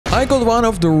I got one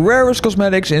of the rarest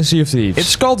cosmetics in Sea of Thieves.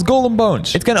 It's called Golden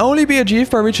Bones. It can only be achieved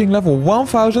by reaching level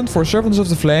 1000 for Servants of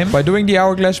the Flame by doing the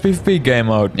Hourglass PvP game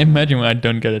mode. Imagine I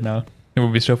don't get it now. It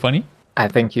would be so funny. I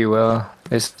think you will.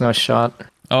 There's no shot.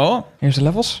 Oh, here's the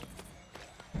levels.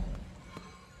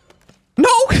 No!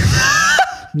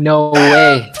 No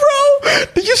way. Bro,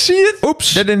 did you see it?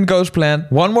 Oops, that didn't go as planned.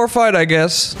 One more fight, I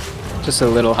guess. Just a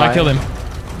little high. I killed him.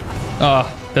 Ah,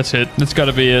 that's it. That's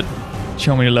gotta be it.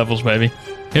 Show me the levels, baby.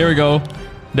 Here we go.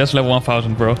 That's level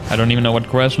 1000, bro. I don't even know what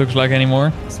grass looks like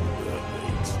anymore.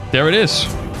 There it is.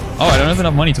 Oh, I don't have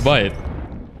enough money to buy it.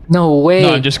 No way.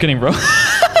 No, I'm just kidding, bro.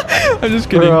 I'm just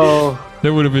kidding. Bro.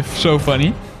 That would have been so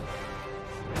funny.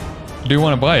 Do you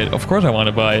want to buy it? Of course I want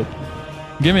to buy it.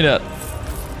 Give me that.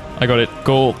 I got it.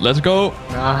 Gold. Let's go.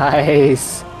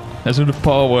 Nice. Let's do the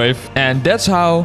power wave. And that's how